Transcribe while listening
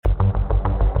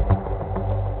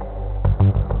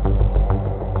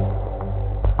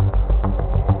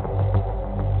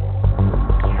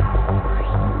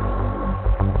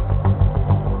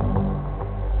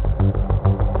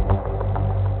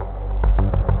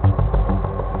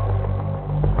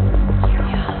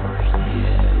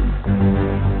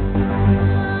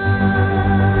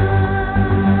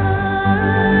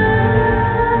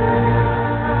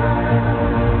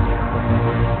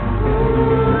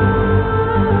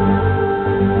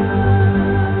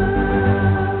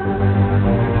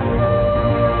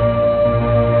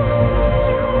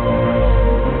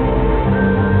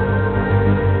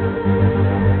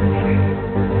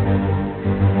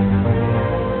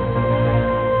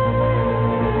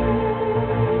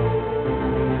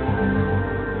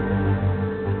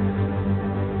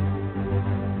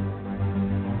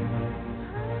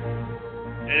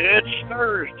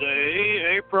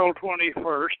April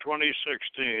 21st,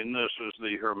 2016. This is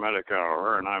the Hermetic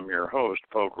Hour, and I'm your host,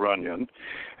 Poke Runyon.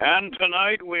 And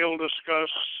tonight we'll discuss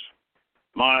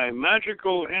my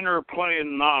magical inner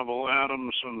plane novel,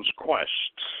 Adamson's Quest,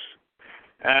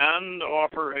 and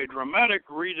offer a dramatic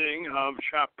reading of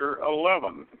Chapter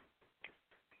 11.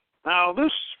 Now,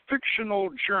 this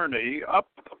fictional journey up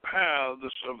the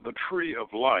paths of the Tree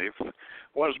of Life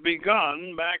was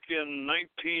begun back in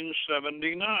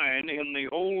 1979 in the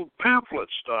old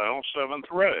pamphlet-style Seventh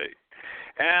Ray,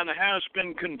 and has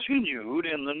been continued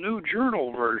in the new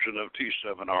journal version of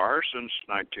T7R since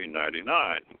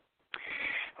 1999.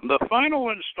 The final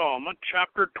installment,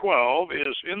 Chapter 12,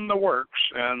 is in the works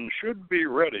and should be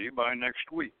ready by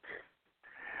next week.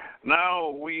 Now,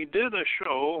 we did a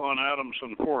show on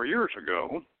Adamson 4 years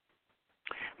ago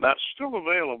that's still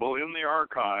available in the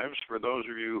archives for those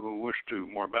of you who wish to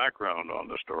more background on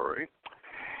the story.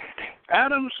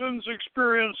 Adamson's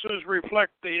experiences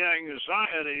reflect the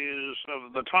anxieties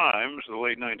of the times, the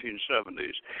late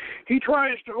 1970s. He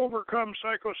tries to overcome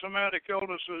psychosomatic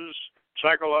illnesses,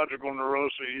 psychological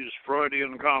neuroses,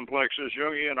 Freudian complexes,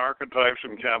 Jungian archetypes,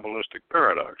 and Qabalistic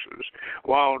paradoxes,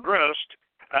 while dressed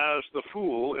as the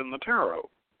fool in the tarot.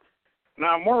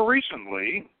 Now, more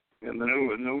recently, in the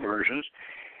new versions,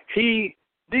 he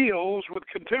deals with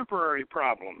contemporary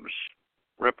problems: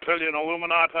 reptilian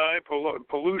illuminati,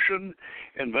 pollution,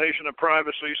 invasion of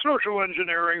privacy, social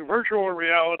engineering, virtual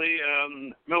reality,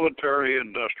 and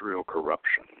military-industrial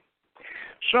corruption.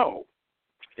 So,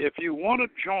 if you want to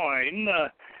join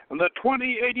the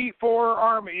 2084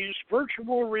 Army's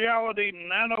virtual reality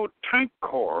nano-tank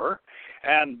corps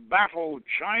and battle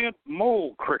giant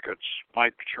mole crickets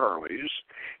like Charlie's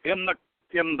in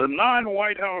the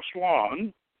non-White House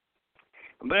lawn,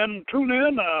 then tune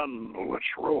in and let's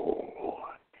roll.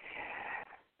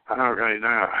 Okay,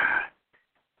 now,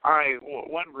 I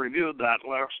went and reviewed that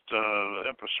last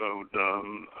episode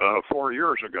 4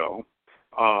 years ago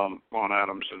on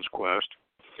Adamson's Quest,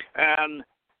 and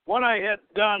what I had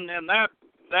done in that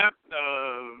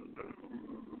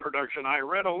production, I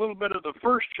read a little bit of the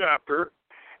first chapter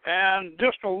and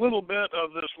just a little bit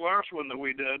of this last one that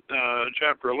we did,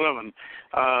 Chapter 11,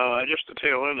 just the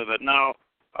tail end of it. Now,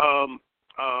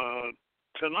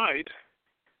 tonight,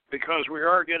 because we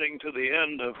are getting to the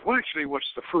end of, well, actually,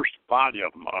 what's the first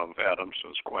volume of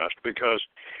Adamson's Quest, because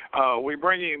we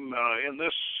bring him, in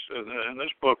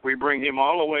this book, we bring him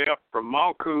all the way up from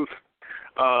Malkuth,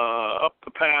 up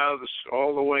the paths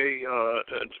all the way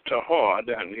to Hod,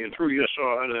 and through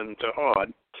Yesod and to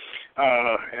Hod,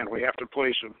 and we have to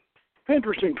play some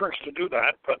interesting tricks to do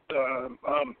that. But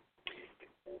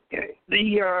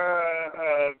the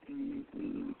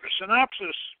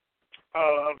synopsis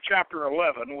of Chapter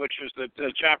 11, which is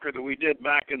the chapter that we did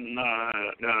back in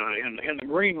the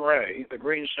Green Ray, the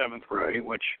Green Seventh Ray,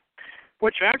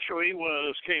 which actually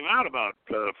came out about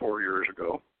 4 years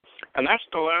ago. And that's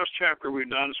the last chapter we've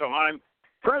done, so I'm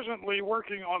presently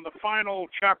working on the final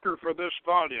chapter for this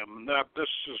volume. This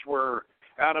is where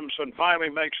Adamson finally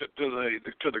makes it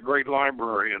to the Great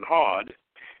Library in Hod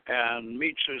and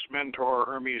meets his mentor,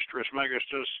 Hermes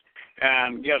Trismegistus,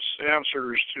 and gets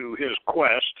answers to his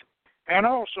quest, and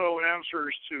also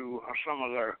answers to some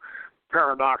of the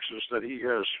paradoxes that he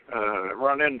has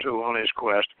run into on his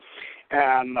quest,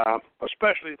 and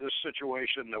especially this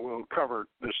situation that we'll cover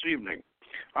this evening.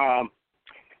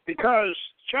 Because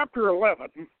Chapter 11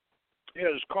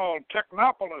 is called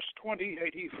Technopolis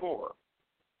 2084.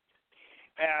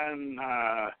 And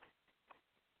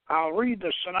I'll read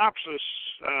the synopsis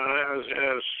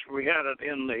as we had it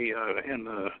in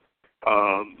the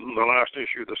last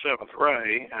issue, the Seventh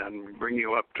Ray, and bring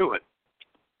you up to it.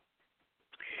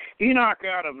 Enoch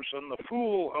Adamson, the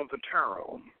Fool of the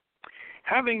Tarot,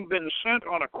 having been sent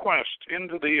on a quest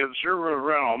into the Observer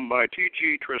realm by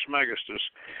T.G. Trismegistus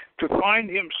to find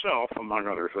himself, among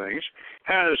other things,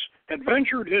 has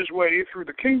adventured his way through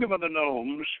the kingdom of the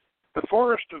gnomes, the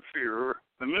forest of fear,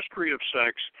 the mystery of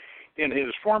sex, in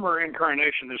his former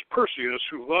incarnation as Perseus,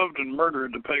 who loved and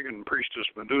murdered the pagan priestess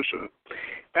Medusa.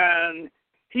 And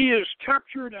he is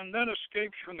captured and then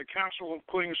escapes from the castle of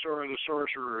Klingsor, the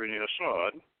sorcerer in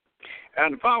Yesod.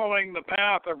 And following the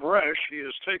path of Resh, he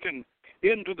is taken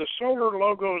into the Solar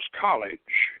Logos College,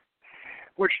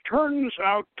 which turns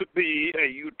out to be a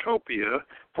utopia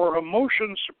for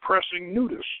emotion-suppressing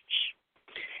nudists.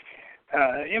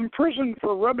 Imprisoned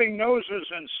for rubbing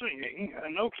noses and singing,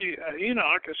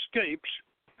 Enoch escapes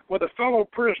with a fellow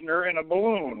prisoner in a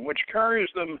balloon, which carries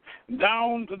them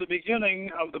down to the beginning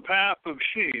of the path of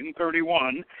Sheen,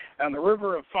 31, and the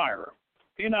river of fire.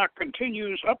 Enoch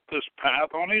continues up this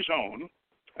path on his own,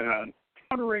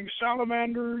 encountering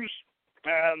salamanders,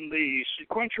 and the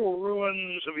sequential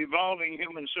ruins of evolving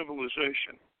human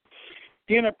civilization.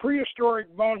 In a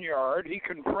prehistoric boneyard, he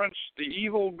confronts the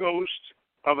evil ghost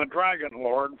of a dragon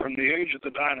lord from the age of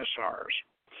the dinosaurs.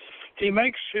 He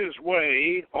makes his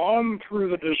way on through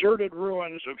the deserted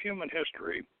ruins of human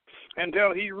history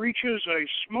until he reaches a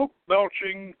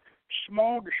smoke-belching,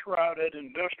 smog-shrouded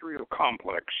industrial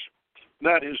complex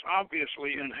that is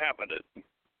obviously inhabited.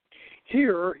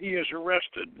 Here he is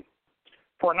arrested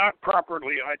for not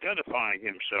properly identifying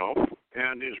himself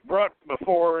and is brought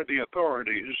before the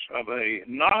authorities of a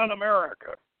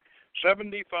non-America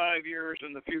 75 years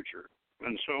in the future.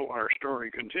 And so our story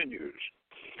continues.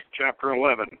 Chapter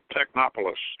 11,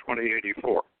 Technopolis,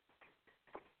 2084.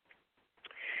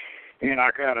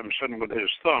 Enoch Adamson, with his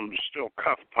thumbs still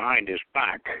cuffed behind his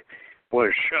back,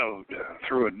 was shoved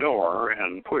through a door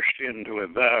and pushed into a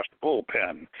vast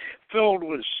bullpen filled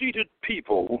with seated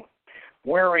people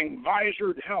wearing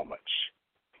visored helmets.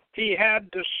 He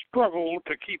had to struggle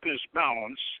to keep his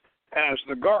balance as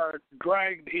the guard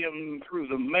dragged him through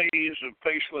the maze of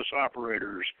faceless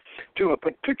operators to a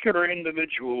particular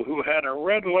individual who had a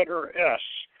red letter S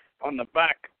on the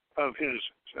back of his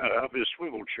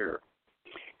swivel chair.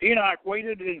 Enoch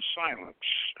waited in silence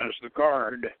as the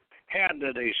guard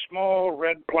handed a small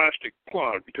red plastic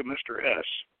plug to Mr. S,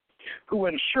 who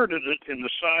inserted it in the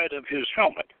side of his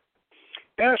helmet.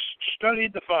 S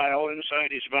studied the file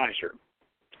inside his visor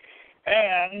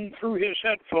and through his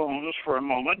headphones for a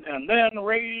moment, and then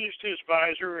raised his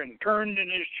visor and turned in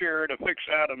his chair to fix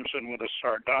Adamson with a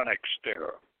sardonic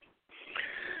stare.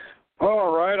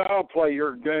 "All right, I'll play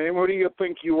your game. Who do you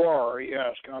think you are?" he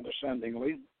asked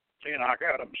condescendingly. "Enoch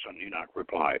Adamson," Enoch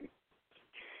replied.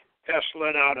 S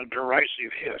let out a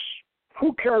derisive hiss.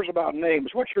 "Who cares about names?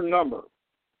 What's your number?"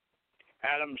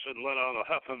 Adamson let out a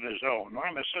huff of his own.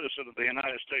 "I'm a citizen of the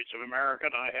United States of America,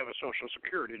 and I have a Social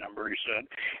Security number," he said.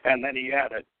 And then he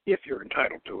added, "if you're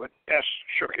entitled to it." S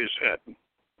shook his head.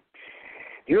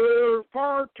 "You're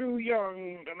far too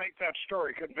young to make that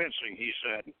story convincing," he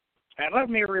said. "And let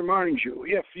me remind you,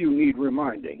 if you need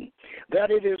reminding,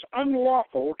 that it is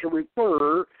unlawful to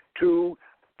refer to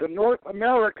the North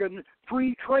American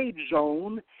Free Trade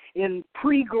Zone in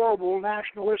pre-global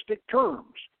nationalistic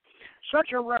terms.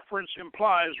 Such a reference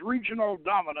implies regional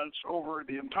dominance over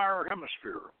the entire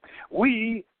hemisphere.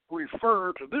 We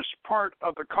refer to this part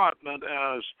of the continent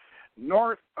as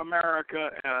North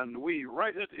America, and we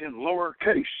write it in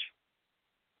lowercase."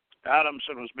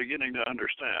 Adamson was beginning to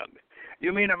understand.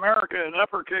 "You mean America in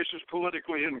uppercase is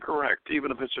politically incorrect,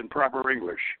 even if it's in proper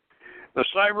English." The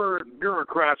cyber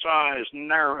bureaucrat's eyes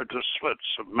narrowed to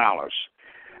slits of malice.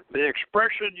 "The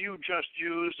expression you just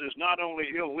used is not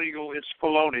only illegal, it's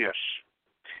felonious.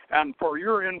 And for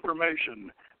your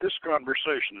information, this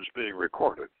conversation is being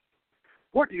recorded."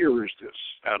 "What year is this?"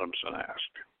 Adamson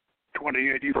asked.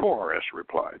 2084, S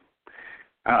replied.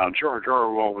 George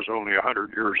Orwell was only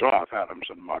 100 years off,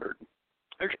 Adamson muttered.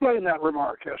 "Explain that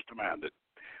remark," S demanded.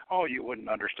 "Oh, you wouldn't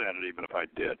understand it even if I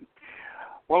did."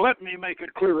 "Well, let me make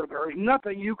it clearer. There is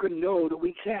nothing you can know that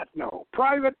we can't know.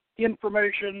 Private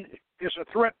information is a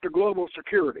threat to global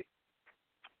security."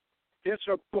 "It's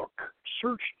a book.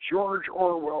 Search George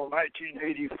Orwell,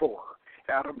 1984,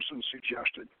 Adamson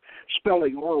suggested,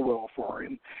 spelling Orwell for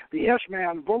him. The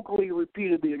S-man vocally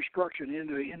repeated the instruction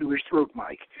into his throat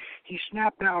mic. He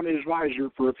snapped down his visor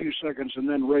for a few seconds and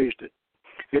then raised it.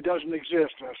 "It doesn't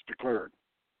exist," S declared.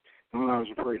 "Well, I was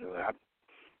afraid of that.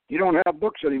 You don't have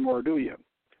books anymore, do you?"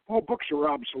 "All books are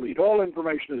obsolete. All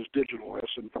information is digital,"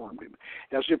 S informed him,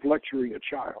 as if lecturing a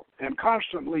child, "and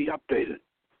constantly updated."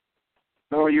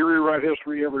 "No, you rewrite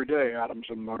history every day,"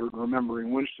 Adamson muttered,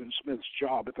 remembering Winston Smith's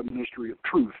job at the Ministry of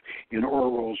Truth in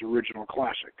Orwell's original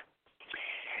classic.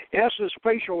 S's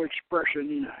facial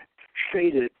expression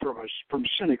shaded from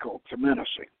cynical to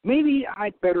menacing. "Maybe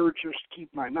I'd better just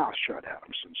keep my mouth shut,"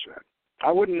 Adamson said.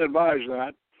 "I wouldn't advise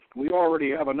that. We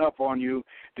already have enough on you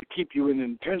to keep you in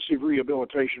intensive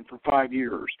rehabilitation for 5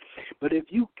 years. But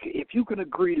if you can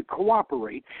agree to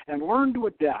cooperate and learn to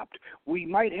adapt, we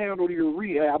might handle your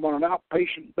rehab on an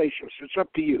outpatient basis. It's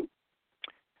up to you."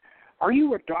 "Are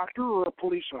you a doctor or a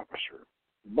police officer?"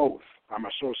 "Both. I'm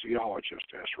a sociologist,"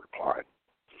 S replied.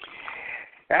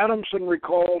 Adamson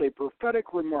recalled a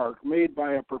prophetic remark made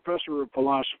by a professor of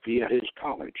philosophy at his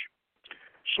college.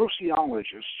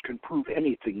 "Sociologists can prove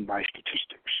anything by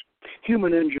statistics.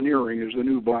 Human engineering is the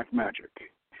new black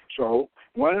magic. So,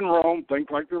 when in Rome,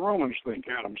 think like the Romans think,"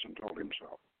 Adamson told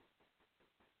himself.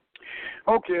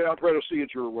 "Okay, I'll try to see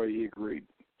it your way," he agreed.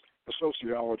 The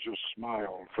sociologist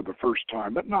smiled for the first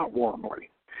time, but not warmly.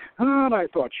 "And I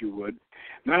thought you would.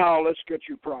 Now, let's get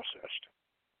you processed."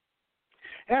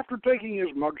 After taking his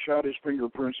mugshot, his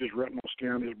fingerprints, his retinal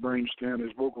scan, his brain scan,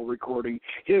 his vocal recording,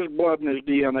 his blood, and his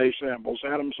DNA samples,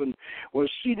 Adamson was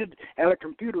seated at a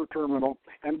computer terminal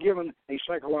and given a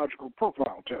psychological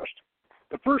profile test.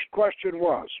 The first question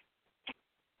was,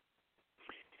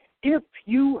 if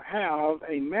you have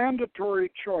a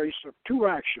mandatory choice of two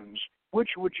actions, which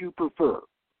would you prefer?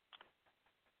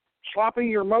 Slapping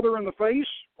your mother in the face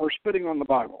or spitting on the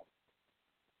Bible?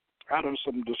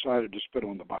 Adamson decided to spit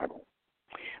on the Bible.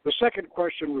 The second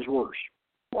question was worse.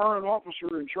 You are an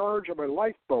officer in charge of a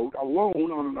lifeboat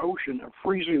alone on an ocean of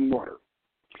freezing water.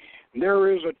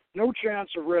 There is no chance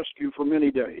of rescue for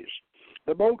many days.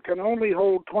 The boat can only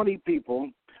hold 20 people,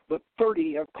 but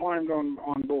 30 have climbed on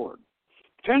board.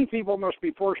 10 people must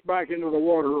be forced back into the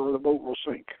water or the boat will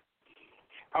sink.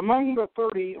 Among the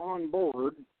 30 on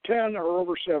board, 10 are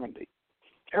over 70.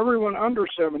 Everyone under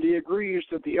 70 agrees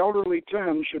that the elderly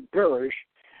 10 should perish,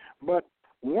 but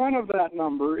one of that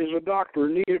number is a doctor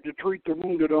needed to treat the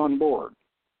wounded on board.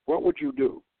 What would you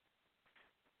do?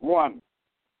 1,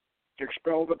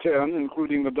 expel the 10,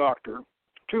 including the doctor.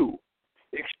 2,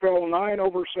 expel 9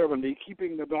 over 70,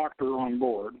 keeping the doctor on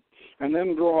board, and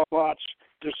then draw lots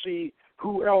to see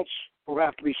who else will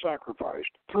have to be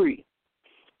sacrificed. 3,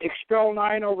 expel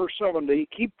 9 over 70,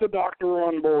 keep the doctor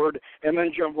on board, and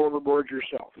then jump overboard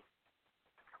yourself.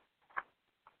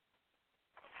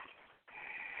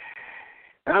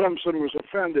 Adamson was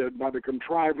offended by the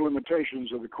contrived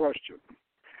limitations of the question,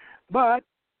 but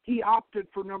he opted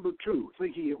for number 2,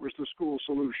 thinking it was the school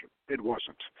solution. It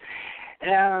wasn't.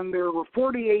 And there were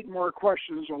 48 more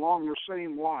questions along the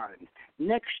same line.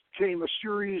 Next came a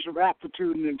series of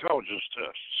aptitude and intelligence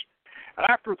tests.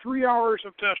 After 3 hours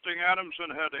of testing,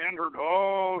 Adamson had entered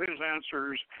all his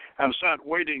answers and sat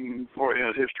waiting for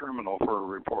his terminal for a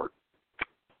report.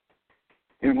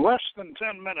 In less than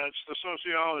 10 minutes, the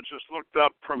sociologist looked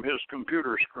up from his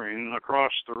computer screen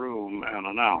across the room and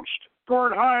announced,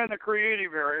 "Scored high in the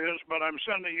creative areas, but I'm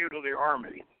sending you to the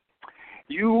Army.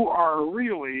 You are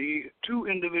really too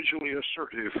individually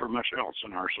assertive for much else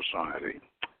in our society.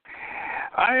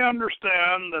 I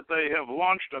understand that they have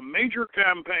launched a major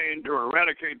campaign to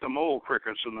eradicate the mole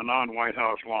crickets in the non-White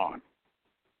House lawn."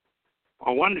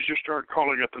 "Well, when did you start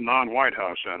calling it the non-White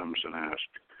House?" Adamson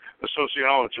asked. The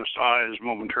sociologist's eyes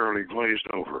momentarily glazed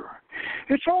over.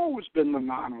 "It's always been the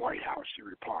non-White House," he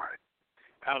replied.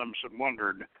 Adamson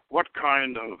wondered what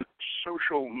kind of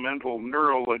social, mental,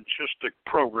 neurologistic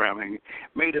programming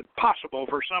made it possible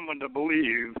for someone to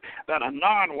believe that a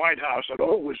non-White House had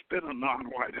always been a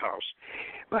non-White House.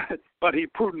 But he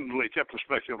prudently kept the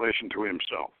speculation to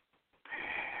himself.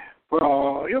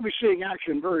 "Well, you'll be seeing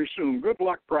action very soon. Good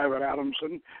luck, Private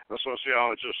Adamson," the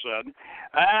sociologist said.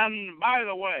 "And, by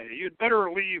the way, you'd better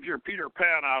leave your Peter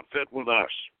Pan outfit with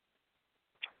us."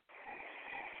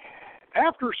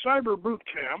 After cyber boot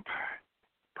camp,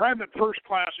 Private First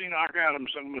Class Enoch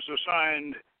Adamson was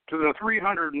assigned to the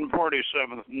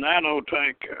 347th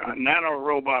nano-tank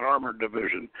nano-robot armored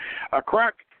division, a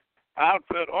crack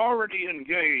outfit already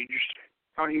engaging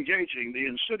the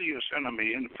insidious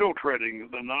enemy infiltrating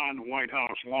the non-White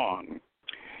House lawn.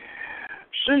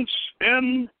 Since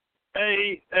NAFTZ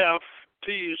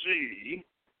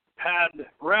had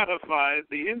ratified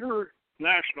the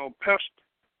International Pest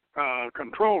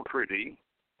Control Treaty,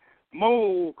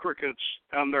 mole crickets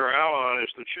and their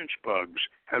allies, the chinch bugs,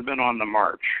 had been on the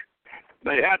march.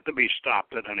 They had to be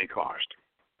stopped at any cost.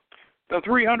 The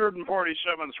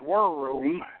 347th War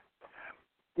Room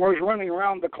was running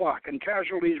around the clock, and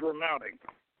casualties were mounting.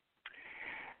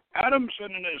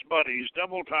 Adamson and his buddies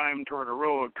double-timed toward a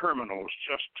row of terminals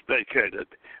just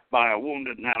vacated by a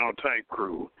wounded nano-tank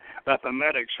crew that the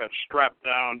medics had strapped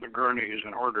down to gurneys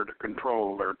in order to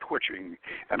control their twitching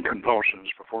and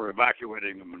convulsions before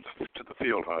evacuating them to the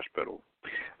field hospital.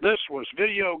 This was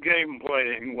video game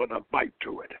playing with a bite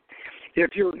to it.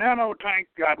 If your nano-tank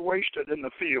got wasted in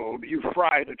the field, you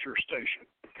fried at your station.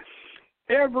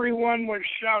 Everyone was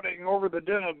shouting over the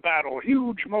din of battle.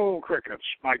 Huge mole crickets,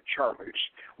 like Charlie's,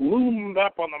 loomed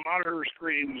up on the monitor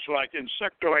screens like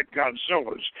insectoid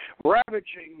Godzillas,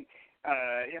 ravaging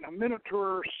in a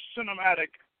miniature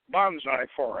cinematic bonsai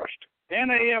forest.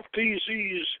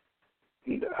 NAFTZ's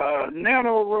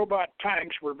nano-robot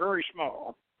tanks were very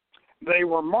small. They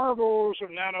were marvels of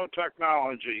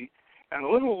nanotechnology and a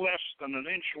little less than an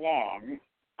inch long,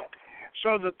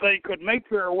 so that they could make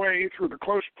their way through the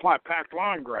close-packed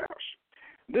lawn grass.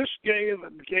 This gave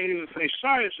a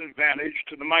size advantage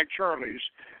to the Mike Charlies,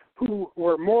 who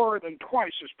were more than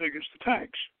twice as big as the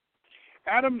tanks.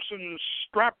 Adamson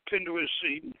strapped into his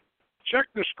seat,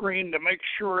 checked the screen to make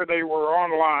sure they were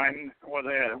online with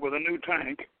a new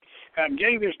tank, and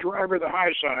gave his driver the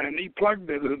high sign. He plugged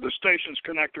the station's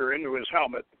connector into his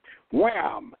helmet.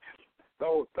 Wham!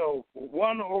 The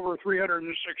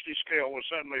 1/360 scale was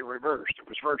suddenly reversed. It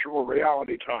was virtual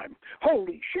reality time.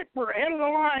 Holy shit, we're ahead of the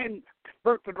line,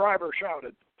 Bert the driver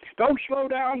shouted. Don't slow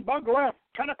down, bug left.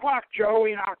 10 o'clock, Joe,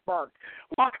 Enoch barked.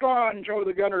 Locked on, Joe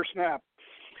the gunner snapped.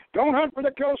 Don't hunt for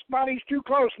the kill spot, he's too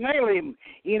close, nail him,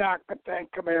 Enoch the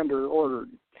tank commander ordered.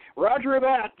 Roger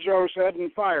that, Joe said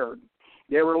and fired.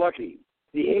 They were lucky.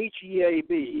 The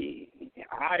HEAB,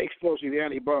 high explosive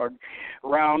anti-bug,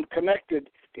 round connected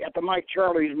at the Mike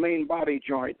Charlie's main body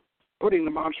joint, putting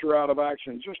the monster out of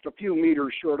action just a few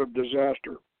meters short of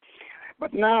disaster.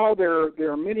 But now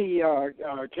their mini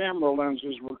camera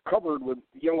lenses were covered with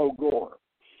yellow gore.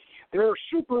 Their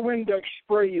Super Windex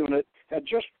spray unit had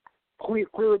just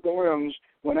cleared the lens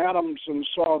when Adamson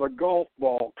saw the golf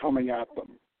ball coming at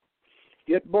them.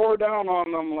 It bore down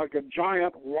on them like a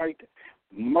giant white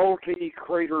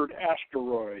multi-cratered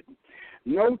asteroid.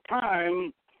 No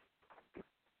time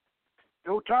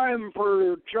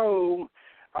for Joe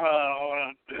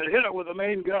to hit it with the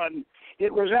main gun.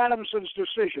 It was Adamson's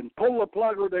decision. Pull the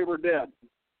plug or they were dead.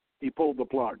 He pulled the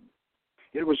plug.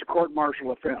 It was a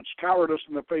court-martial offense, cowardice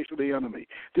in the face of the enemy,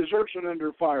 desertion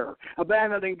under fire,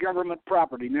 abandoning government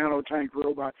property, nano-tank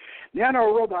robot.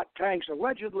 Nano-robot tanks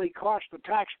allegedly cost the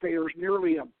taxpayers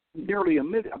nearly a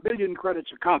billion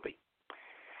credits a copy.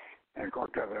 And of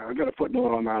course, I've got a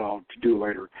footnote on that I'll do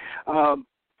later.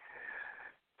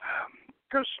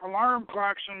 Because alarm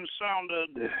klaxons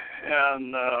sounded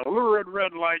and lurid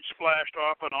red lights flashed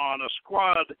off and on, a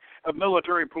squad of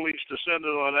military police descended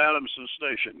on Adamson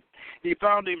Station. He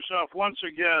found himself once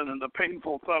again in the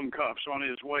painful thumb cuffs on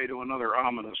his way to another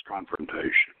ominous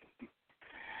confrontation.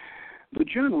 The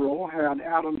general had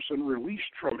Adamson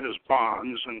released from his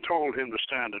bonds and told him to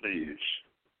stand at ease.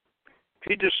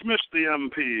 He dismissed the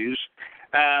MPs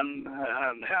and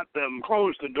had them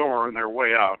close the door on their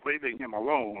way out, leaving him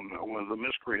alone with the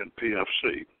miscreant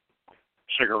PFC.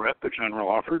 Cigarette, the general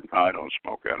offered. I don't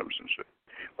smoke, Adamson said.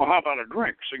 Well, how about a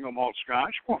drink? Single malt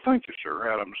scotch? Well, thank you, sir,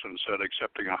 Adamson said,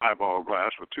 accepting a highball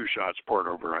glass with 2 shots poured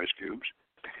over ice cubes.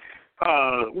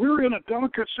 We're in a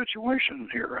delicate situation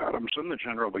here, Adamson, the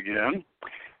general began.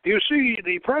 You see,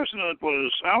 the president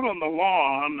was out on the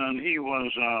lawn, and he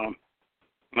was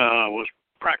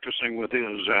practicing with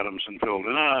his, Adamson filled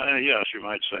in. Yes, you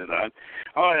might say that.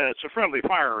 Oh, yeah, it's a friendly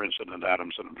fire incident,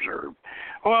 Adamson observed.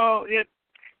 Well, it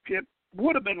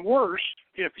would have been worse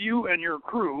if you and your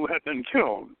crew had been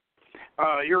killed.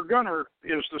 Your gunner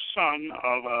is the son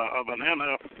of an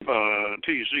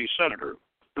NFTZ senator,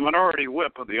 the minority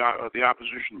whip of the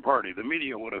opposition party. The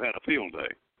media would have had a field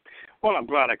day. Well, I'm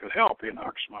glad I could help,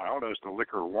 Enoch smiled as the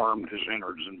liquor warmed his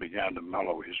innards and began to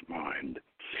mellow his mind.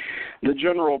 The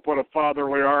general put a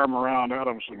fatherly arm around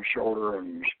Adamson's shoulder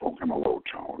and spoke in a low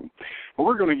tone. Well,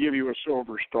 we're going to give you a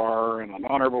Silver Star and an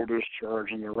honorable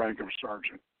discharge in the rank of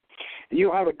sergeant.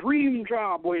 You have a dream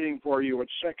job waiting for you at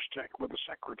Sex Tech with a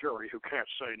secretary who can't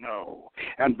say no,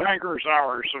 and banker's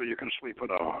hours so you can sleep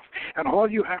it off. And all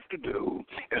you have to do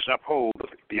is uphold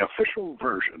the official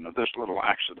version of this little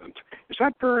accident. Is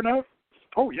that fair enough?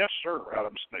 Oh, yes, sir,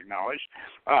 Adamson acknowledged.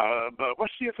 But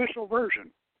what's the official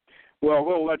version? Well,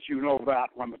 we'll let you know that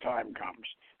when the time comes.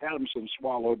 Adamson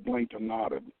swallowed, blinked, and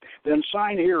nodded. Then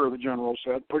sign here, the general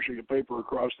said, pushing a paper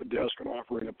across the desk and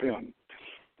offering a pen.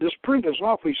 This print is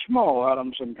awfully small,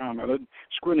 Adamson commented,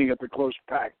 squinting at the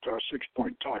close-packed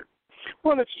 6-point type.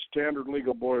 Well, it's a standard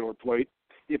legal boilerplate.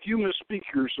 If you misspeak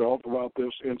yourself about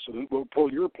this incident, we'll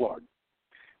pull your plug.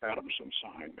 Adamson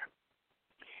signed.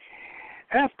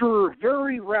 After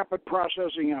very rapid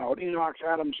processing out, Enoch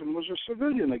Adamson was a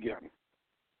civilian again,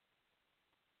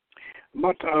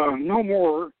 but no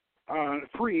more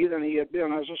free than he had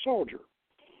been as a soldier.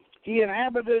 He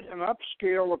inhabited an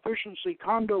upscale efficiency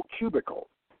condo cubicle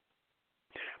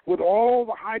with all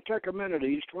the high-tech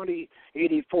amenities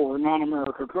 2084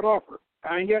 non-America could offer,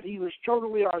 and yet he was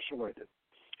totally isolated.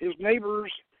 His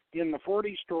neighbors in the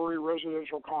 40-story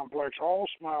residential complex all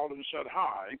smiled and said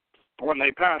hi when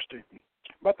they passed him,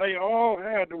 but they all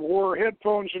wore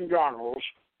headphones and goggles,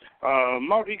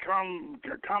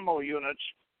 multi-combo units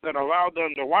that allowed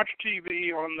them to watch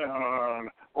TV on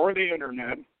or the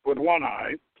internet with one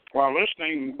eye, while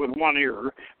listening with one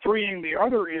ear, freeing the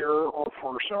other ear or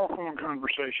for cell phone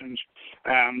conversations,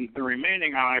 and the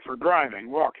remaining eye for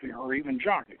driving, walking, or even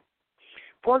jogging.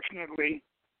 Fortunately,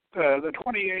 the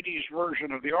 2080s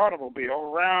version of the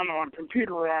automobile ran on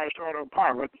computerized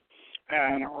autopilot,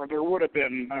 or there would have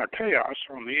been chaos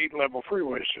on the 8-level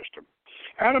freeway system.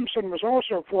 Adamson was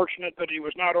also fortunate that he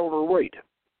was not overweight.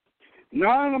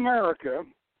 Non-America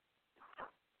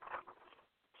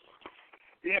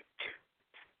it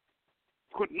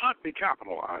could not be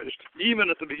capitalized, even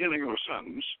at the beginning of a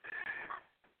sentence,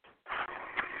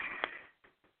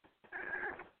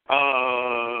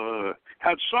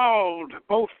 had solved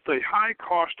both the high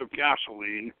cost of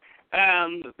gasoline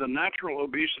and the national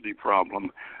obesity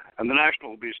problem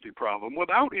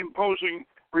without imposing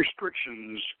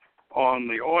restrictions on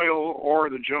the oil or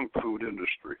the junk food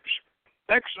industries.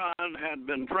 Exxon had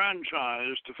been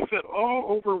franchised to fit all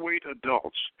overweight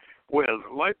adults with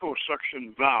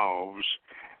liposuction valves,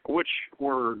 which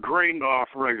were drained off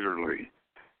regularly.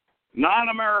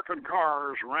 Non-American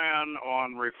cars ran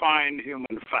on refined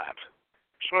human fat,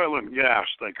 soylent gas,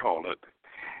 they called it.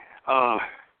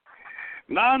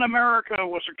 Non-America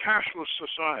was a cashless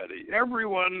society.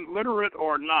 Everyone, literate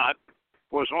or not,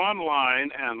 was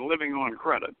online and living on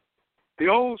credit. The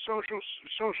old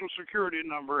social security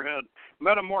number had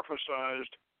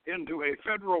metamorphosized into a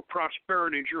federal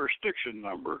prosperity jurisdiction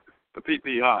number, the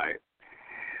PPI.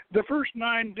 The first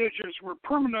 9 digits were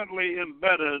permanently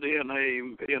embedded in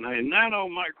a nano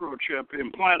microchip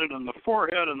implanted in the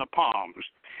forehead and the palms,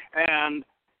 and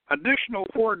additional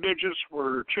 4 digits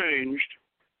were changed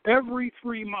every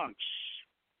 3 months.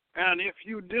 And if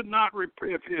you did not report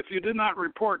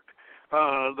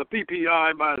the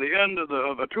PPI by the end of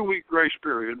a 2-week grace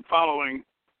period following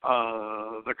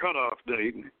the cutoff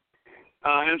date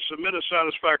and submit a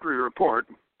satisfactory report,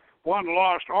 one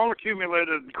lost all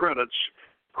accumulated credits,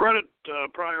 credit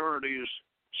priorities,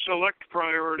 select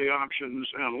priority options,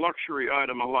 and luxury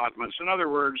item allotments. In other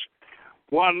words,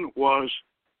 one was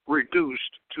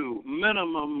reduced to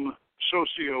minimum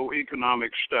socioeconomic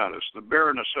status, the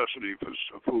bare necessity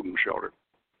of food and shelter.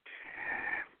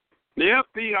 The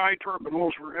FBI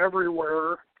terminals were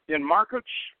everywhere, in markets,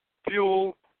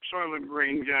 fuel, Soylent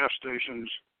Green gas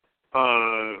stations,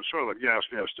 Soylent gas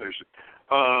stations,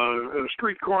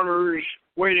 street corners,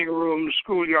 waiting rooms,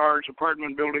 schoolyards,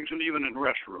 apartment buildings, and even in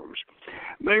restrooms.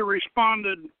 They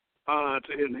responded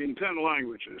in 10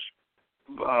 languages,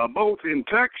 both in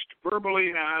text,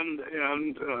 verbally,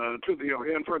 and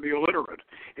for the illiterate,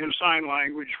 in sign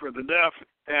language for the deaf,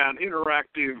 and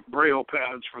interactive braille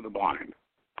pads for the blind.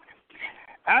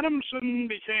 Adamson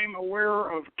became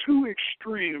aware of 2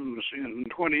 extremes in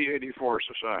 2084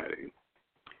 society: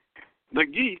 the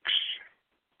geeks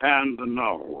and the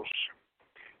nulls.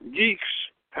 Geeks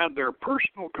had their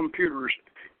personal computers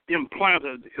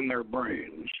implanted in their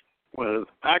brains with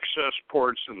access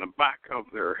ports in the back of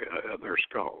their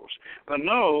skulls. The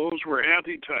nulls were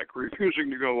anti-tech,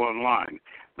 refusing to go online.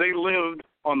 They lived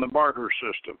on the barter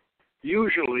system,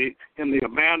 usually in the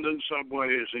abandoned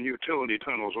subways and utility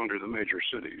tunnels under the major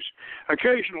cities.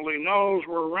 Occasionally, nulls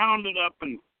were rounded up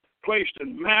and placed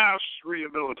in mass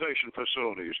rehabilitation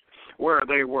facilities where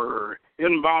they were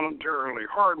involuntarily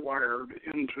hardwired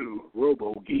into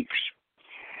robo-geeks.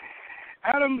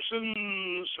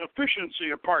 Adamson's efficiency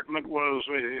apartment was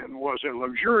a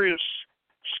luxurious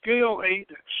Scale 8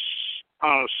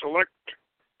 select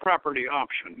property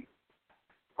option.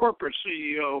 Corporate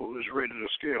CEO was rated a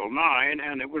Scale 9,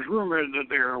 and it was rumored that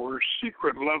there were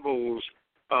secret levels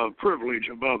of privilege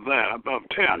above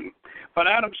 10. But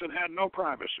Adamson had no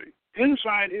privacy.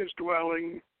 Inside his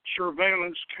dwelling,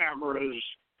 surveillance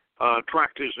cameras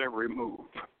tracked his every move,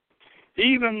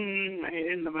 even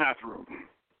in the bathroom.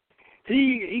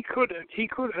 He could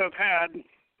have had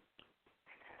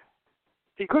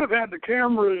the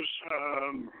cameras.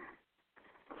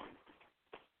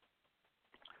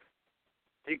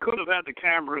 He could have had the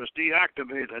cameras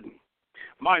deactivated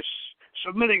by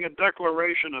submitting a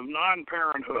declaration of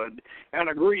non-parenthood and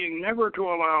agreeing never to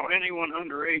allow anyone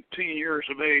under 18 years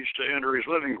of age to enter his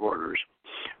living quarters.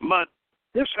 But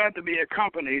this had to be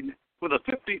accompanied with a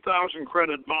 50,000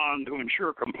 credit bond to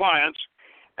ensure compliance,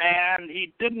 and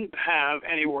he didn't have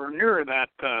anywhere near that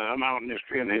amount in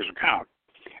his account.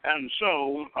 And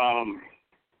so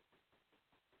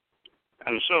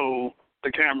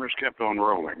the cameras kept on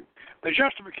rolling. The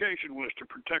justification was to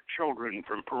protect children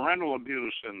from parental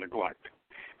abuse and neglect.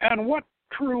 And what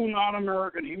true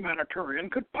non-American humanitarian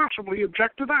could possibly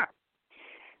object to that?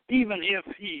 Even if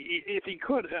he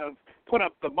could have put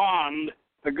up the bond,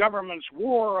 the government's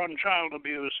war on child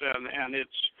abuse and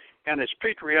its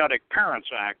Patriotic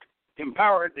Parents Act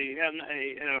empowered the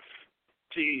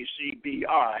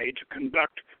NAFTCBI to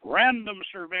conduct random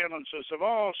surveillances of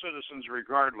all citizens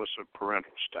regardless of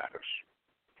parental status.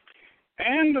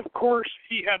 And of course,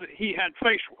 he had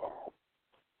Facewall.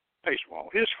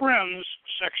 His friends,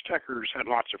 sex techers, had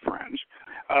lots of friends,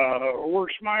 were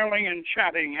smiling and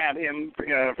chatting at him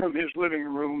from his living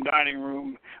room, dining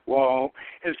room wall,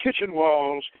 his kitchen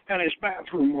walls, and his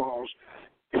bathroom walls.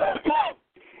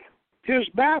 His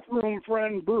bathroom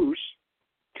friend Bruce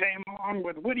came on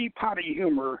with witty potty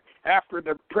humor after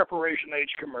the Preparation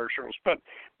H commercials, but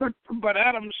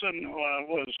Adamson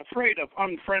was afraid of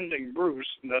unfriending Bruce,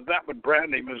 that would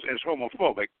brand him as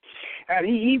homophobic, and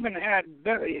he even had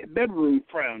bedroom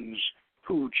friends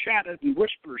who chatted in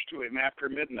whispers to him after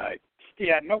midnight. He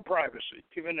had no privacy,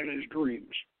 even in his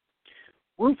dreams.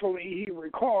 Ruefully, he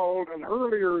recalled an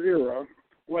earlier era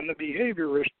when the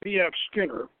behaviorist B.F.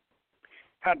 Skinner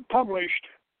had published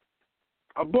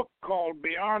a book called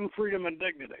Beyond Freedom and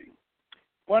Dignity.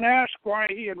 When asked why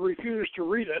he had refused to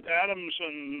read it,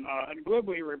 Adamson had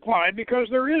glibly replied, because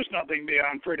there is nothing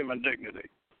beyond freedom and dignity.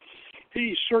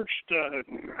 He searched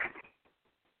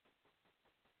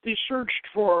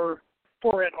for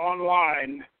it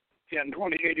online in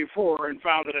 2084 and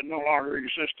found that it no longer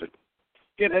existed.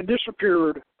 It had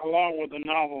disappeared along with the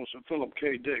novels of Philip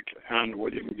K. Dick and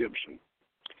William Gibson.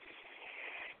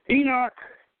 Enoch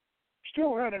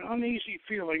still had an uneasy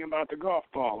feeling about the golf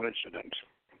ball incident.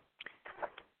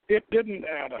 It didn't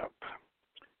add up.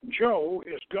 Joe,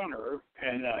 his gunner,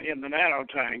 and in the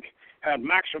nano-tank, had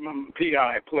maximum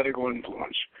PI, political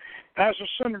influence, as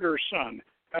a senator's son.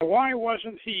 And why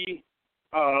wasn't he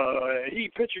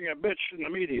pitching a bitch in the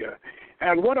media?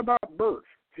 And what about Bert,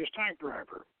 his tank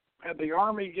driver? Had the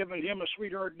Army given him a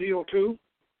sweetheart deal too?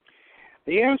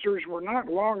 The answers were not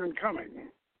long in coming.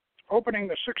 Opening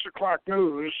the 6 o'clock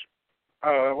news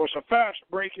was a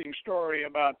fast-breaking story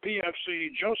about PFC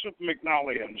Joseph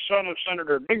McNallion, son of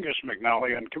Senator Dingus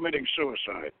McNallion, committing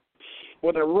suicide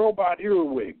with a robot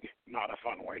earwig, not a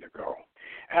fun way to go,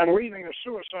 and leaving a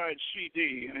suicide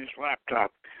CD in his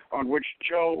laptop on which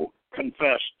Joe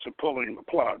confessed to pulling the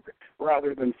plug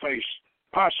rather than face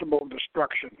possible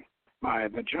destruction by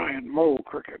the giant mole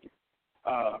cricket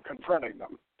confronting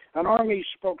them. An Army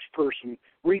spokesperson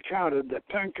recounted that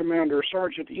Tank Commander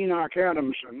Sergeant Enoch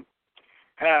Adamson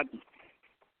had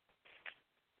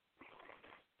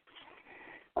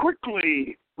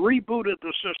quickly rebooted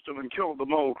the system and killed the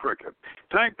mole cricket.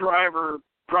 Tank driver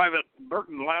Private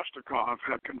Burton Lastikoff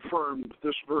had confirmed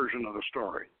this version of the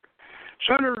story.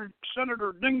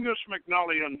 Senator Dingus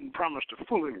McNallion promised a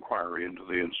full inquiry into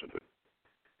the incident.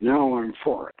 Now I'm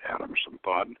for it, Adamson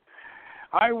thought.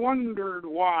 I wondered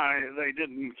why they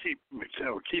didn't keep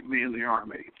me in the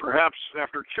Army. Perhaps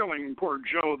after killing poor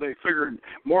Joe, they figured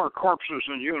more corpses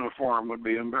in uniform would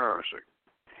be embarrassing.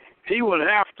 He would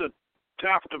have to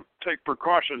take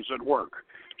precautions at work.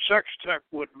 Sex tech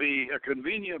would be a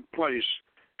convenient place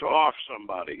to off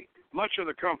somebody. Much of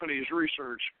the company's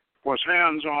research was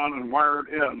hands-on and wired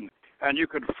in, and you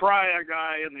could fry a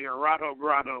guy in the Erato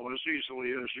Grotto as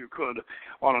easily as you could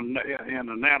in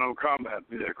a nano combat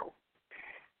vehicle.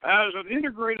 As an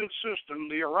integrated system,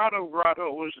 the Erato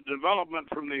Grotto was a development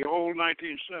from the old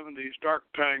 1970s dark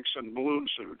tanks and balloon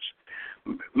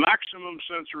suits. Maximum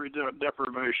sensory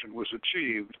deprivation was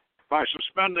achieved by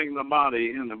suspending the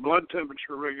body in a blood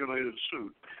temperature regulated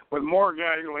suit with more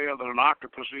ganglia than an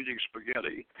octopus eating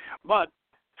spaghetti. But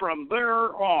from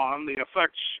there on, the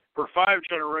effects were 5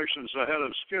 generations ahead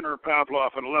of Skinner,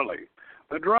 Pavlov, and Lilly.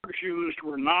 The drugs used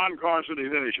were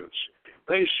non-causative agents.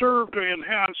 They served to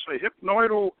enhance the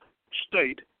hypnoidal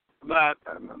state that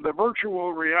the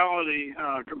virtual reality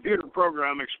computer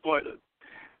program exploited.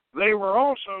 They were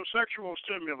also sexual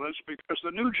stimulants because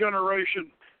the new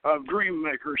generation of dream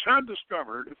makers had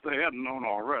discovered, if they hadn't known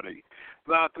already,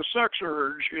 that the sex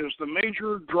urge is the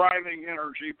major driving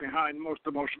energy behind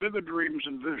the most vivid dreams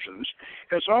and visions.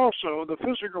 It's also the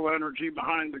physical energy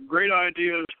behind the great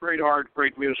ideas, great art,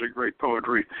 great music, great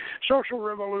poetry, social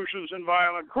revolutions, and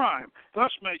violent crime,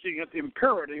 thus making it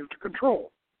imperative to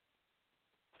control.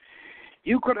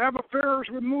 You could have affairs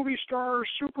with movie stars,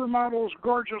 supermodels,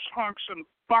 gorgeous hunks, and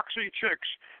foxy chicks,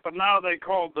 but now they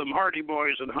called them Hardy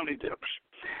Boys and Honey Dips.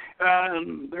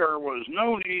 And there was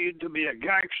no need to be a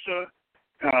gangsta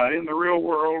in the real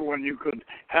world when you could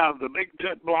have the big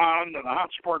tit blonde and a hot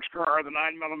sports car, the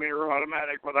 9mm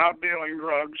automatic, without dealing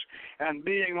drugs and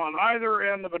being on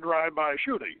either end of a drive-by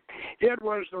shooting. It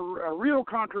was a real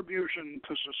contribution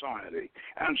to society,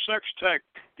 and sex tech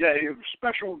gave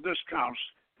special discounts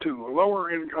to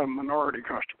lower-income minority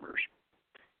customers.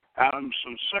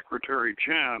 Adamson's secretary,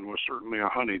 Jan, was certainly a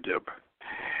honey dip.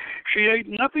 She ate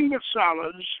nothing but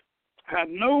salads, had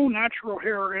no natural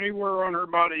hair anywhere on her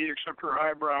body except her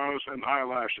eyebrows and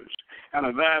eyelashes, and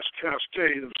a vast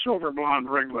cascade of silver blonde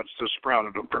ringlets that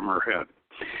sprouted from her head.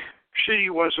 She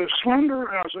was as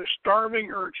slender as a starving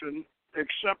urchin,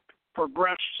 except for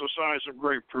breasts the size of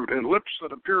grapefruit and lips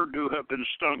that appeared to have been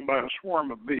stung by a swarm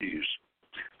of bees.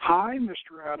 "Hi,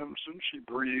 Mr. Adamson," she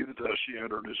breathed as she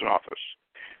entered his office.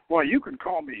 "Why, you can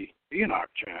call me Enoch,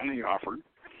 Jan," he offered.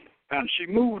 and she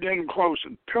moved in close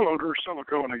and pillowed her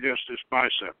silicone against his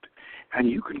bicep. "And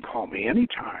you can call me any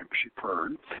time," she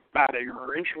purred, batting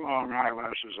her inch-long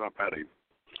eyelashes up at him.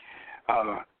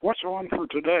 "What's on for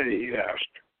today?" he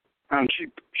asked, and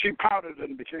she pouted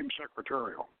and became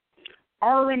secretarial.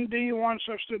 R&D wants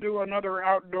us to do another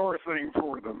outdoor thing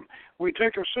for them. We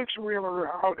take a six-wheeler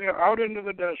out into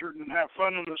the desert and have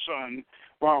fun in the sun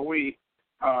while we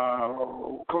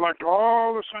collect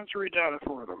all the sensory data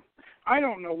for them. I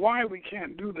don't know why we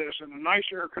can't do this in a nice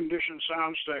air-conditioned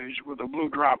soundstage with a blue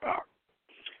dropout."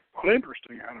 "Well,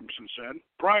 interesting," Adamson said.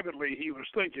 Privately, he was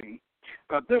thinking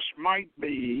that this might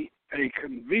be a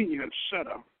convenient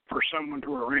setup for someone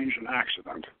to arrange an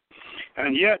accident,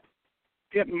 and yet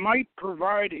it might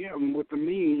provide him with the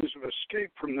means of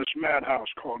escape from this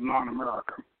madhouse called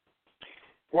non-America.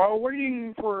 While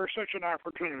waiting for such an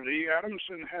opportunity,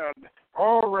 Adamson had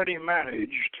already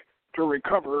managed to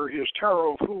recover his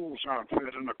tarot fool's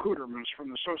outfit and accoutrements from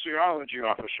the sociology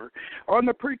officer on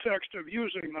the pretext of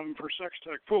using them for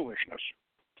sex-tech foolishness.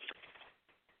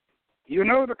 "You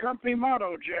know the company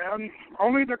motto, Jan.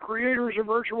 Only the creators of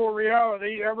virtual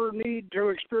reality ever need to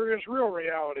experience real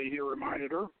reality," he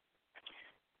reminded her.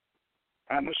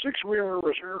 And the six-wheeler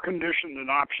was air-conditioned and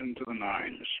optioned to the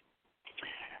nines.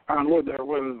 And with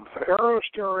aero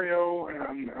stereo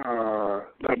and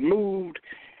that moved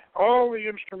all the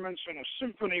instruments in a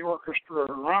symphony orchestra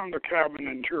around the cabin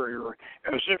interior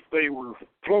as if they were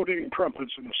floating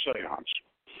trumpets in a seance.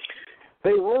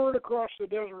 They roared across the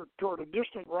desert toward a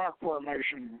distant rock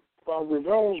formation while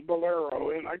Ravel's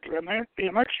bolero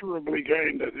inexorably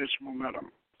gained its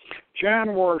momentum.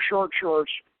 Jan wore short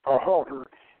shorts, a halter,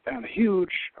 and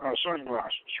huge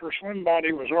sunglasses. Her slim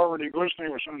body was already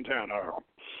glistening with suntan oil.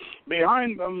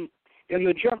 Behind them, in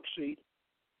the jump seat,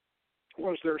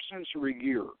 was their sensory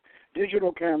gear: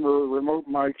 digital camera, remote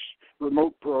mics,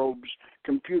 remote probes,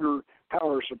 computer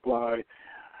power supply,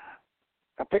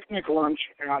 a picnic lunch,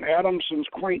 and Adamson's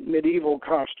quaint medieval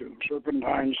costume,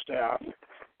 serpentine staff,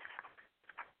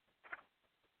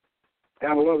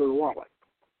 and a leather wallet.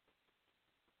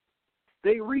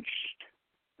 They reached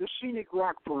the scenic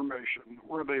rock formation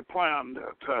where they planned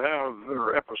to have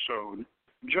their episode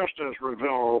just as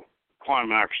Ravel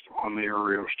climaxed on the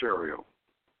aerial stereo.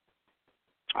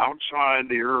 Outside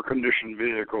the air-conditioned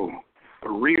vehicle, the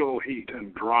real heat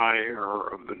and dry air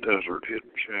of the desert hit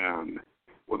Jan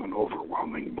with an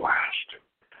overwhelming blast.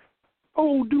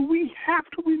 "Oh, do we have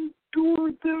to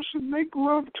endure this and make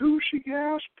love too?" she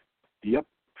gasped. "Yep,"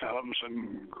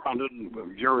 Adamson grunted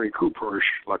with Gary Cooperish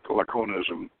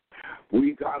laconism.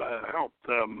 "We gotta help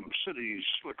them city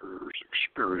slickers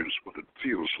experience what it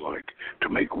feels like to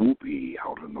make whoopee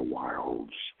out in the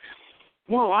wilds."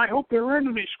 "Well, I hope there aren't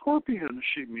any scorpions,"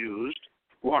 she mused.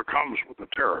 "What comes with the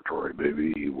territory,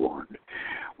 baby," he warned.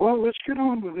 "Well, let's get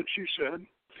on with it," she said.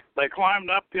 They climbed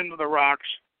up into the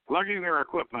rocks, lugging their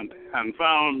equipment, and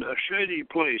found a shady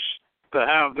place to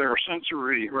have their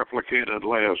sensory replicated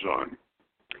liaison.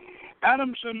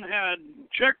 Adamson had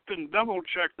checked and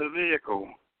double-checked the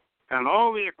vehicle and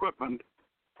all the equipment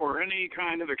for any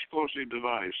kind of explosive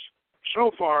device.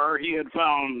 So far, he had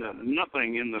found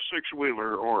nothing in the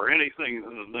six-wheeler or anything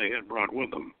that they had brought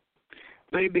with them.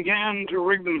 They began to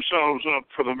rig themselves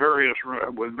up for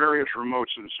with various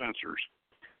remotes and sensors.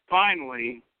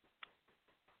 Finally,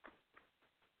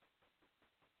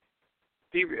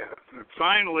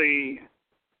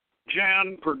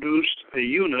 Jan produced a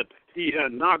unit he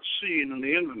had not seen in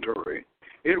the inventory.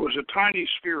 It was a tiny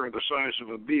sphere the size of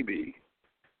a BB.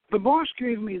 "The boss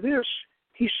gave me this.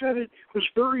 He said it was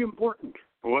very important."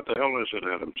 "What the hell is it?"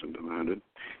 Adamson demanded.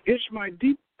 "It's my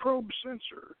deep probe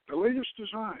sensor, the latest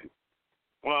design."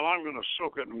 "Well, I'm going to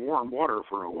soak it in warm water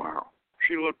for a while."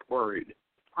 She looked worried.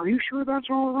 "Are you sure that's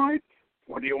all right?"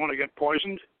 "What, do you want to get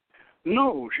poisoned?"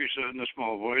 "No," she said in a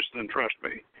small voice, "then trust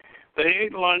me." They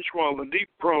ate lunch while the deep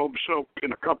probe soaked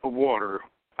in a cup of water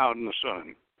out in the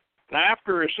sun.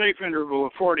 After a safe interval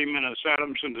of 40 minutes,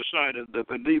 Adamson decided that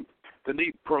the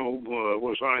deep probe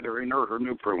was either inert or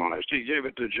neutralized. He gave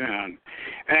it to Jan,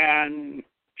 and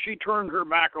she turned her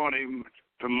back on him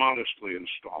to modestly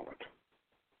install it.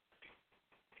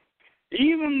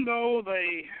 Even though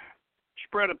they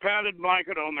spread a padded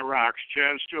blanket on the rocks,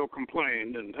 Jan still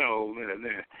complained until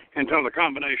the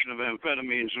combination of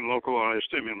amphetamines and localized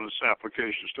stimulus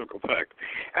applications took effect.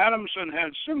 Adamson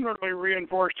had similarly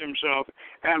reinforced himself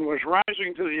and was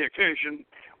rising to the occasion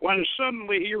when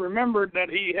suddenly he remembered that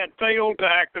he had failed to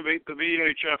activate the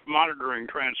VHF monitoring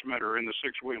transmitter in the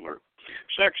six-wheeler.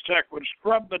 Sex Tech would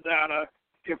scrub the data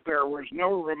if there was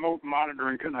no remote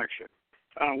monitoring connection.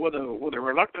 With a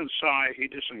reluctant sigh, he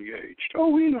disengaged.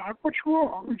 "Oh, Enoch, what's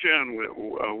wrong?" Jan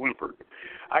whimpered.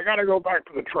 "I got to go back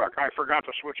to the truck. I forgot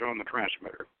to switch on the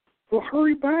transmitter." "Well,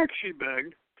 hurry back," she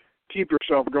begged. "Keep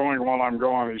yourself going while I'm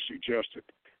gone," he suggested.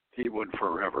 He would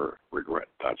forever regret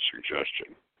that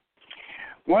suggestion.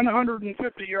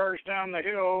 150 yards down the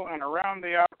hill and around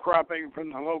the outcropping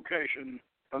from the location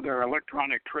of their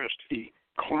electronic tryst, he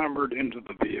clambered into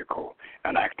the vehicle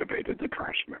and activated the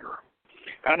transmitter.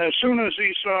 And as soon as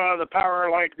he saw the power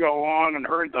light go on and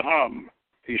heard the hum,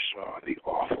 he saw the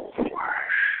awful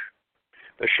flash.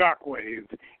 The shock wave,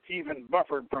 even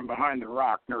buffered from behind the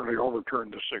rock, nearly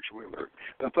overturned the six-wheeler.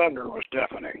 The thunder was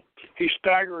deafening. He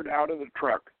staggered out of the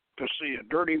truck to see a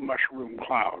dirty mushroom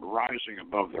cloud rising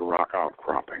above the rock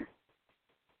outcropping.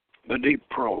 The deep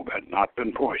probe had not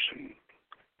been poisoned.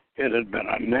 It had been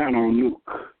a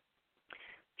nano-nuke.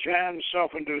 Jan's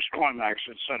self-induced climax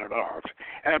had set it off.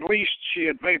 At least she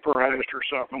had vaporized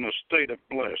herself in a state of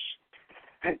bliss,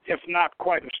 if not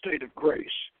quite a state of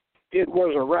grace. It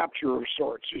was a rapture of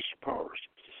sorts, he supposed.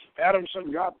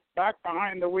 Adamson got back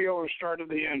behind the wheel and started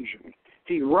the engine.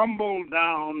 He rumbled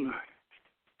down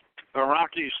the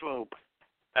rocky slope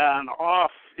and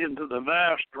off into the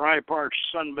vast, dry-parched,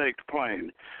 sun-baked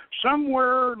plain.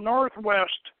 Somewhere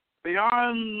northwest,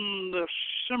 beyond the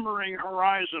simmering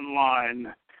horizon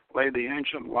line, lay the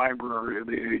ancient library of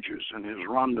the ages and his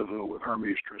rendezvous with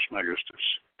Hermes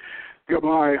Trismegistus.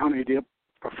 "Goodbye, honey dip,"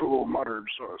 the fool muttered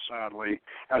so sadly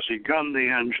as he gunned the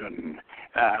engine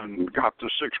and got the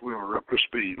six-wheeler up to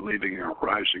speed, leaving a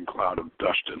rising cloud of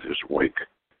dust in his wake.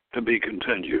 To be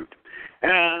continued.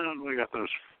 And we got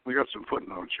some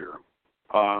footnotes here.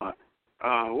 One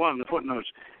of the footnotes.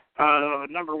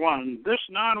 Number one, this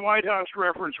non-White House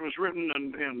reference was written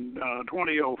in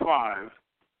 2005,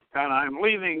 and I'm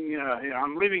leaving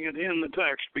it in the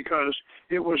text because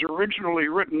it was originally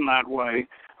written that way,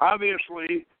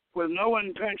 obviously with no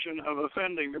intention of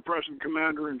offending the present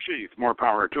commander-in-chief. More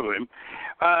power to him.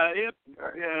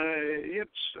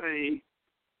 It's a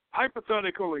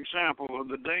hypothetical example of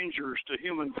the dangers to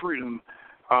human freedom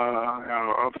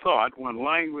of thought when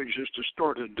language is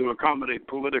distorted to accommodate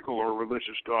political or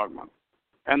religious dogma.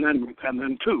 And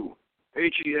then two,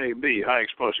 HEAB, high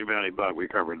explosive antibug. We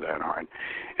covered that, all right.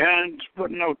 And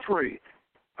footnote 3,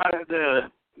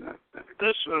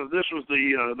 this was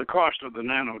the cost of the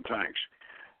nano-tanks.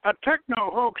 A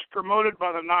techno-hoax promoted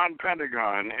by the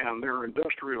non-Pentagon and their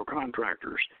industrial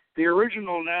contractors. The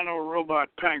original nano-robot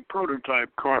tank prototype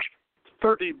cost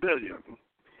 $30 billion,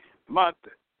 but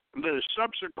the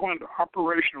subsequent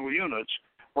operational units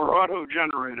were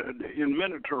auto-generated in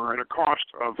Minotaur at a cost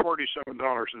of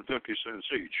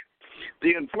 $47.50 each.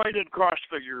 The inflated cost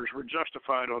figures were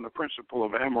justified on the principle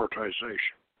of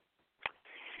amortization.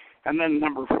 And then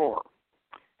number 4.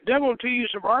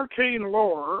 Devotees of arcane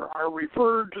lore are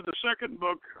referred to the second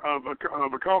book of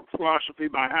occult philosophy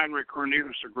by Heinrich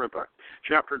Cornelius Agrippa,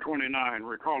 chapter 29,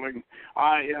 recalling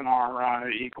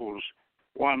INRI equals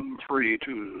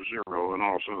 1320 and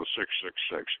also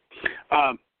 666.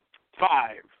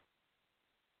 5.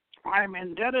 I'm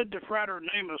indebted to Frater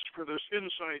Namus for this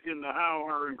insight into how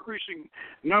our increasing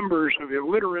numbers of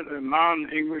illiterate and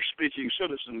non-English speaking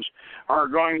citizens are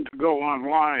going to go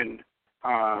online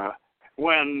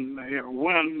when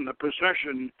the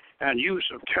possession and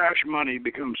use of cash money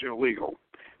becomes illegal.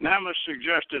 Namus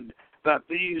suggested that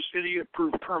these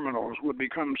idiot-proof terminals would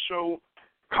become so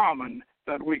common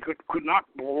that we could not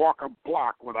walk a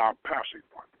block without passing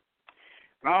one.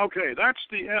 Okay, that's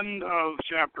the end of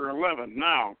chapter 11.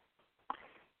 Now,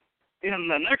 in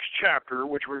the next chapter,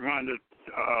 which we're going to,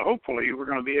 hopefully, we're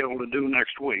going to be able to do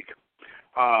next week,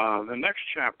 the next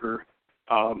chapter,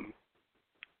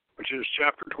 which is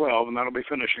chapter 12, and that'll be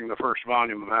finishing the first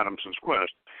volume of Adamson's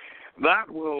Quest, that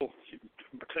will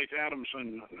take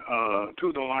Adamson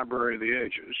to the Library of the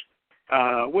Ages,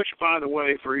 which, by the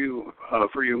way, for you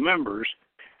members,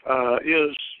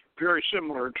 is very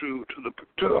similar to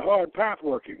the hard path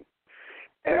working.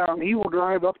 And he will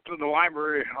drive up to the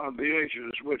Library of the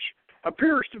Ages, which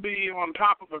appears to be on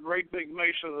top of a great big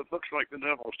mesa that looks like the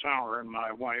Devil's Tower in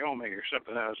Wyoming, except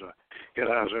it has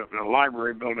a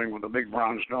library building with a big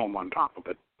bronze dome on top of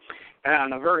it,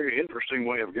 and a very interesting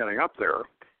way of getting up there,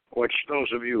 which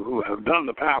those of you who have done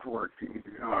the path work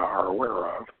are aware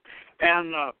of.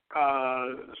 And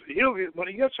when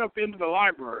he gets up into the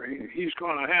library, he's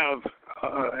going to have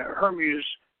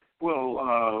Hermes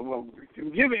will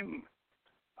give him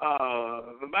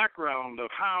the background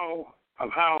of how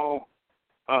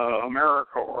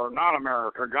America or not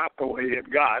America got the way it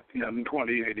got in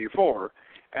 2084,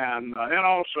 and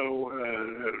also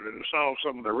solve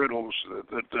some of the riddles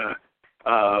that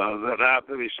that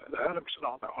he said Adamson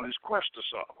on his quest to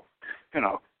solve.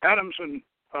 Adamson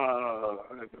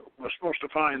was supposed to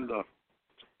find the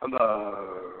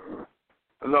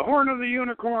horn of the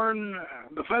unicorn,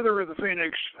 the feather of the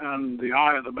phoenix, and the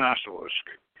eye of the basilisk,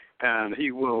 and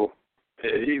he will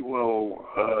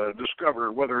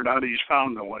discover whether or not he's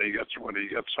found them when he gets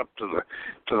up to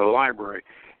the library.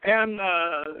 And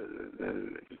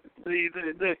I'd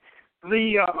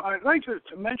like to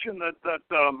mention that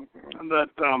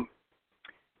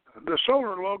the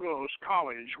Solar Logos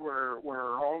College,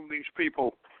 where all these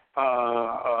people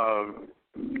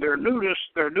they're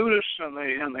nudists, and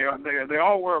they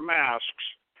all wear masks,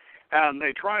 and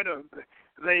they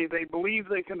believe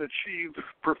they can achieve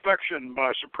perfection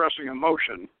by suppressing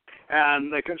emotion,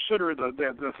 and they consider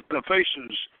the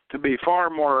faces to be far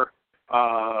more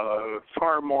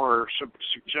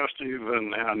suggestive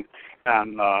and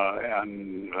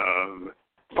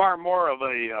far more of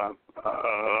a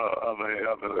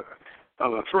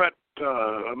threat,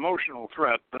 emotional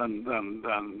threat than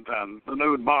the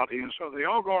nude body. And so they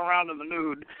all go around in the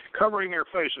nude, covering their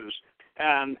faces,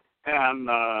 and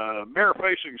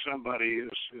bare-facing somebody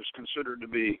is considered to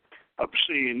be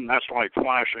obscene. That's like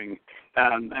flashing,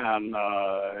 and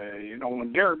you don't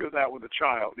want to dare do that with a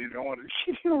child. You don't want to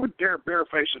dare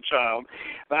bareface a child.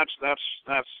 That's the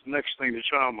next thing to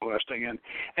child molesting.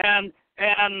 And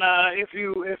if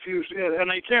you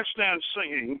they can't stand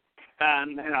singing.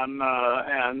 And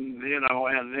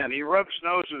he rubs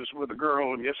noses with a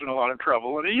girl and gets in a lot of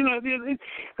trouble. And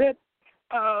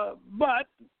but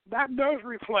that does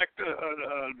reflect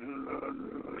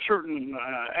certain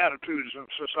attitudes of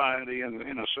society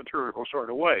in a satirical sort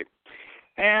of way.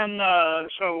 And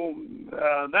so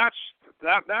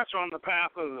that's on the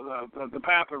path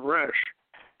of Resh.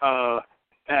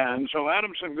 And so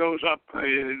Adamson goes up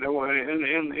in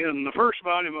the first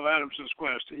volume of Adamson's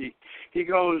Quest. He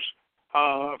goes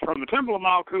from the Temple of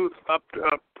Malkuth up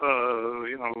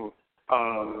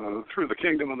through the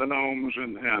Kingdom of the Gnomes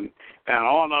and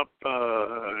on up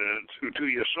to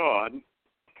Yesod,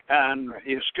 and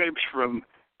he escapes from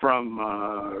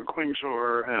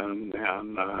Klingsor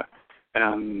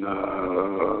and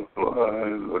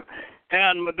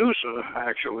Medusa,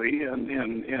 actually,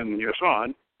 in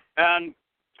Yesod, and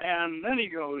then he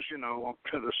goes up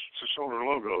to the Solar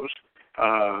Logos,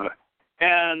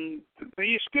 and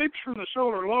he escapes from the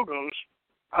Solar Logos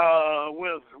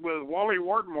with Wally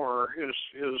Wortmore,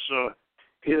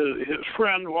 his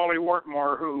friend Wally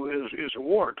Wortmore, who is a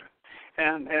wart,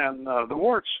 and the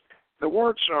warts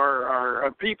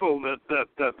are people that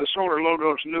the Solar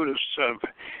Logos nudists have.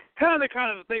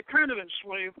 They've kind of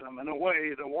enslaved them in a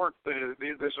way. The wart,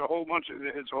 there's a whole bunch of,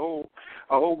 it's a whole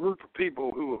group of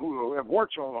people who have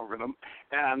warts all over them,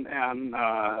 and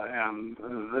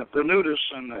the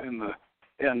nudists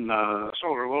in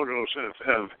Solar Logos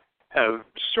have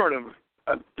sort of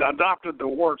adopted the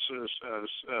warts as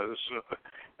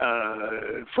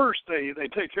first they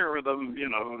take care of them,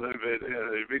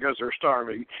 because they're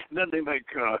starving. And then they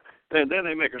make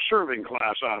a serving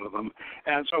class out of them.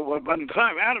 And so by the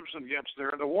time Adamson gets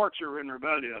there, the warts are in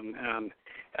rebellion,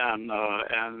 and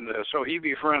so he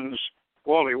befriends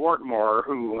Wally Wortmore,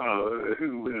 who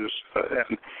is,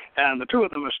 and the two of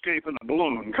them escape in a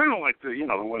balloon, kind of like the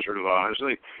Wizard of Oz.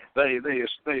 They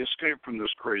escape from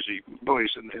this crazy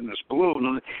place in this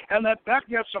balloon, and that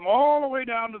gets them all the way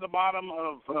down to the bottom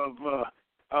of the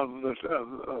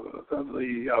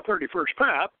 31st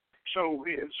path. So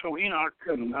Enoch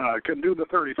can do the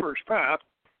 31st path.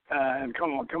 And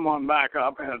come on back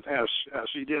up as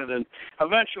he did, and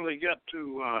eventually get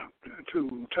to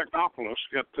Technopolis,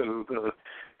 get to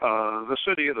the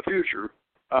city of the future,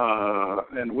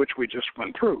 in which we just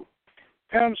went through.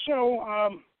 And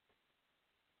so,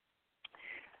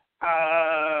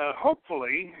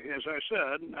 hopefully, as I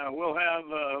said, we'll have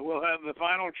the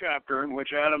final chapter in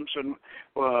which Adamson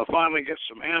finally gets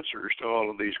some answers to all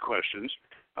of these questions.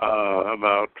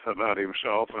 About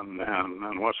himself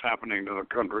and what's happening to the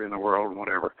country and the world and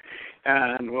whatever,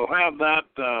 and we'll have that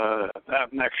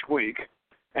next week,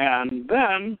 and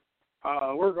then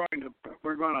we're going to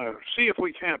see if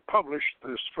we can't publish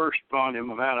this first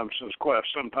volume of Adamson's Quest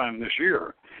sometime this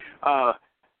year.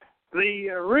 The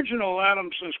original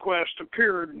Adamson's Quest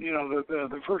appeared,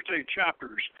 the first 8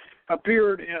 chapters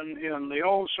appeared in the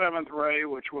old Seventh Ray,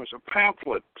 which was a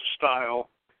pamphlet style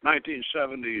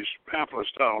 1970s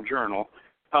pamphlet-style journal.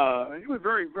 It was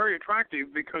very, very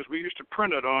attractive because we used to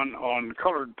print it on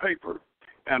colored paper,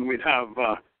 and we'd have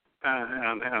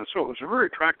And so it was a very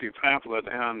attractive pamphlet,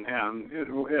 and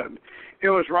it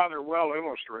was rather well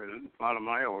illustrated. A lot of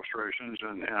my illustrations,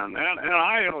 and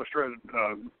I illustrated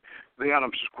the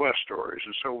Adamson Quest stories,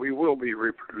 and so we will be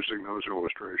reproducing those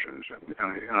illustrations,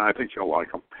 and I think you'll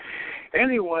like them.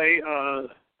 Anyway,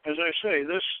 as I say,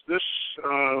 this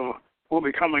will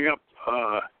be coming up.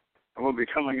 Will be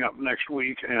coming up next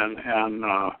week, and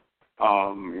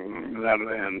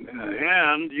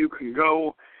you can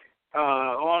go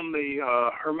on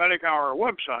the Hermetic Hour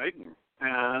website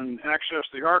and access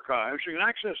the archives. You can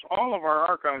access all of our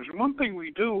archives. And one thing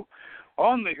we do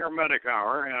on the Hermetic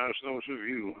Hour, as those of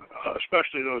you,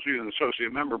 especially those of you in the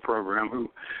associate member program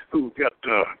who get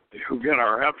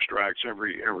our abstracts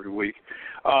every week,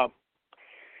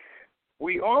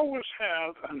 we always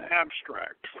have an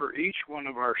abstract for each one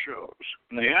of our shows.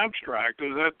 And the abstract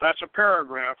is that's a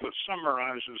paragraph that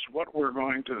summarizes what we're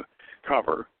going to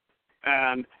cover.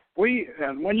 And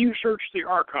when you search the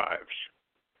archives,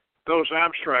 those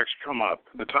abstracts come up,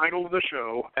 the title of the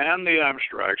show and the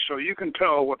abstract, so you can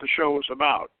tell what the show is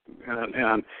about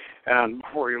and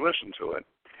before you listen to it.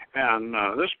 And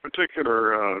this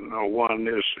particular one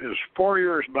is 4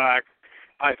 years back.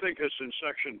 I think it's in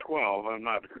section 12. I'm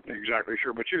not exactly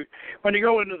sure, but when you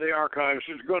go into the archives,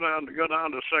 just go down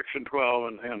to section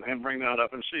 12 and bring that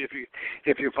up and see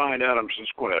if you find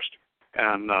Adamson's Quest,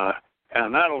 and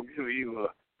that'll give you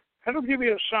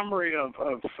a summary of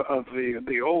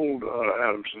the old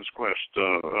Adamson's Quest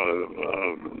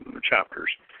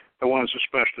chapters, the ones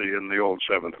especially in the old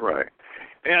Seventh Ray,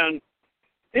 and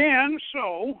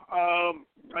so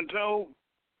until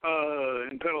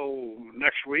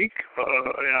next week,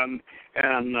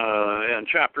 and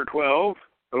chapter 12,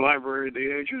 the Library of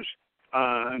the Ages.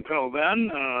 Until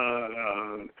then,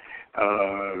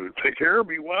 take care,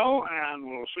 be well, and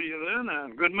we'll see you then,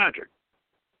 and good magic.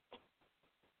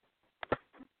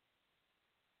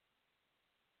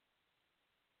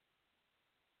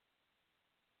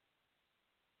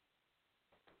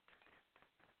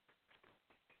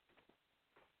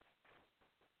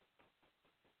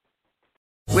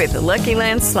 With the Lucky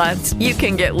Land Slots, you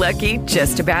can get lucky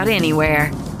just about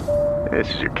anywhere.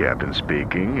 This is your captain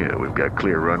speaking. We've got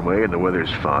clear runway and the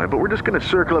weather's fine, but we're just going to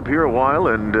circle up here a while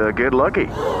and get lucky.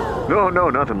 No,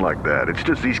 nothing like that. It's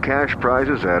just these cash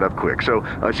prizes add up quick. So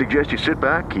I suggest you sit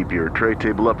back, keep your tray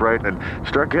table upright, and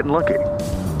start getting lucky.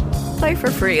 Play for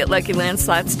free at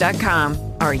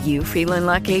LuckyLandSlots.com. Are you feeling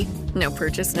lucky? No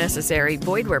purchase necessary.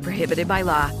 Void where prohibited by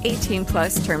law.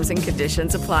 18+ terms and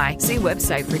conditions apply. See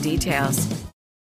website for details.